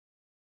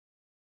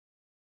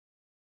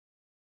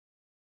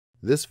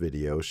This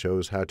video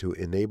shows how to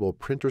enable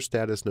printer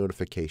status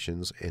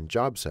notifications and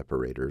job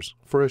separators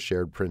for a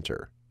shared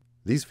printer.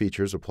 These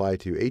features apply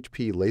to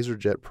HP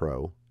LaserJet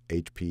Pro,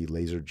 HP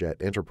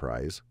LaserJet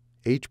Enterprise,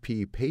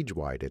 HP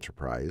PageWide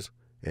Enterprise,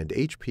 and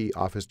HP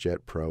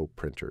OfficeJet Pro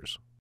printers.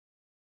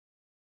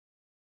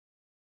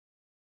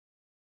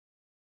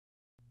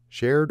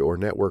 Shared or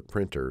network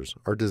printers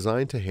are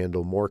designed to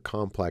handle more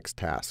complex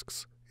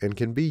tasks and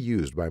can be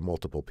used by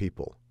multiple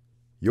people.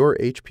 Your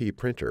HP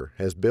printer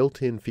has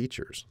built-in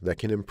features that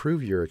can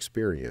improve your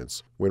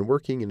experience when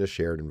working in a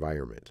shared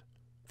environment.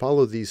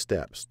 Follow these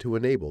steps to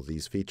enable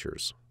these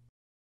features.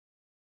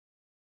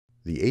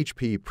 The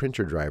HP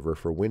printer driver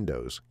for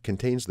Windows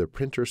contains the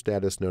printer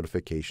status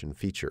notification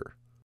feature.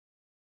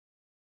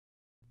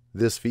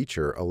 This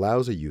feature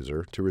allows a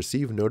user to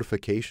receive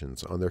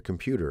notifications on their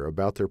computer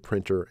about their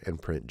printer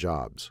and print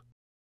jobs.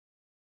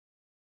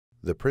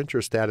 The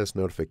printer status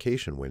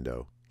notification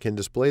window can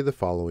display the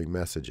following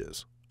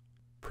messages: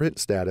 print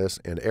status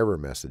and error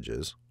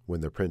messages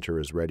when the printer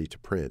is ready to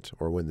print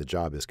or when the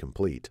job is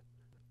complete,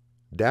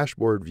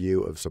 dashboard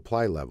view of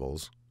supply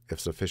levels if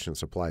sufficient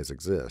supplies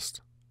exist,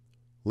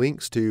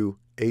 links to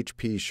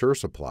HP Sure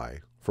Supply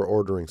for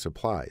ordering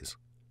supplies,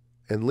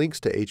 and links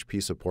to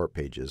HP support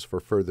pages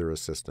for further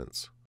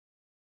assistance.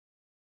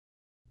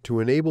 To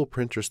enable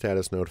printer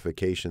status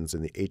notifications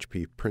in the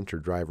HP printer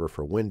driver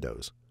for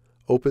Windows,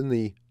 open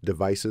the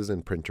Devices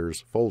and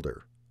Printers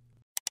folder.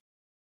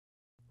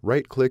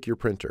 Right-click your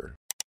printer.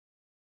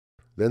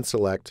 Then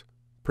select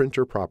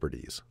Printer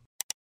Properties.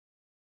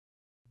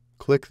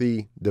 Click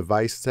the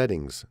Device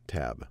Settings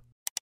tab.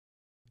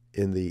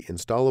 In the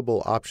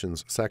Installable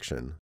Options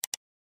section,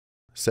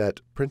 set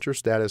Printer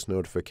Status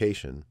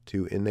Notification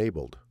to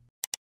Enabled.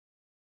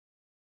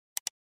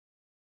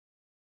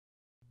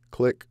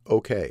 Click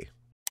OK.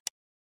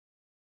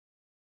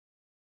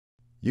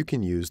 You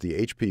can use the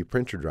HP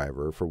printer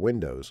driver for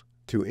Windows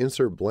to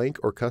insert blank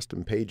or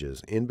custom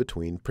pages in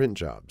between print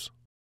jobs.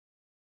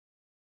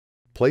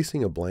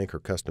 Placing a blank or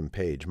custom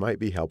page might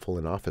be helpful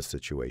in office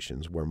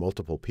situations where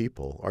multiple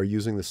people are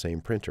using the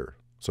same printer,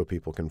 so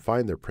people can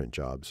find their print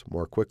jobs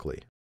more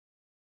quickly.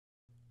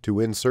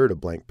 To insert a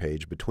blank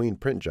page between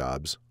print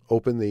jobs,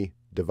 open the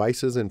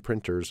Devices and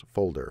Printers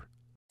folder.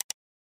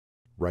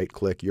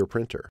 Right-click your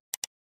printer.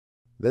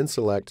 Then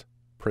select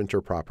Printer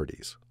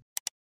Properties.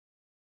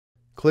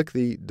 Click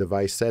the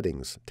Device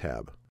Settings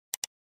tab.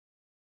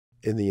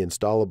 In the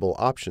Installable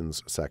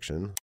Options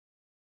section,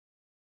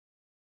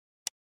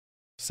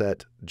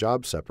 set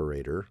Job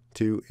Separator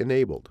to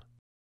Enabled.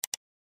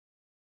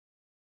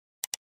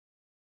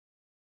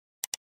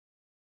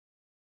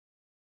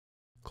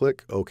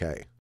 Click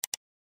OK.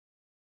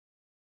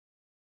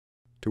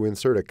 To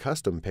insert a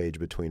custom page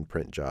between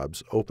print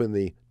jobs, open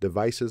the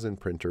Devices and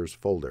Printers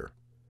folder.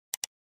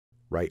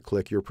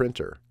 Right-click your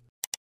printer.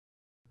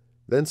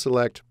 Then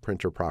select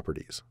Printer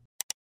Properties.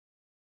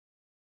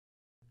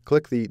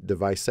 Click the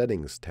Device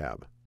Settings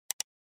tab.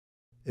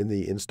 In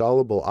the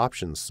Installable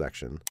Options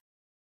section,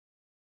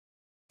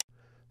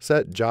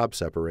 set Job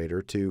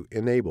Separator to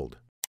Enabled.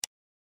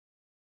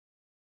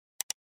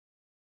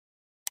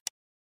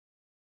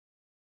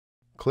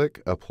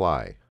 Click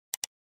Apply.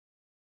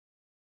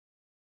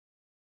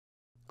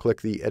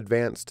 Click the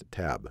Advanced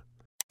tab.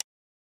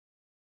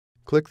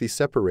 Click the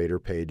Separator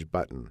Page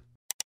button.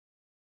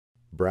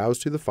 Browse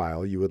to the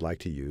file you would like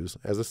to use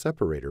as a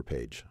separator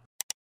page.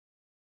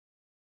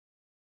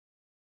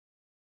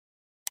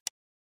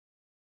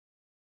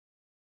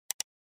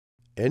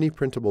 Any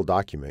printable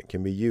document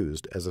can be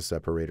used as a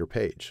separator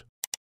page.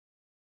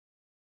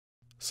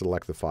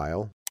 Select the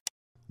file,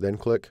 then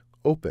click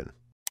Open.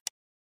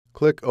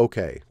 Click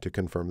OK to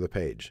confirm the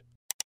page.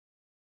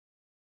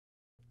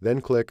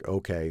 Then click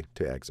OK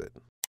to exit.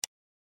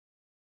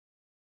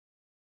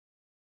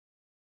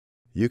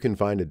 You can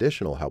find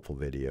additional helpful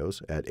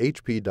videos at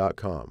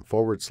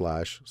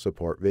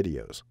hp.com/support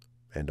videos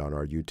and on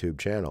our YouTube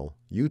channel,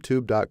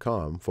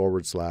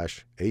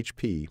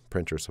 youtube.com/HP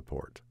printer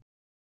support.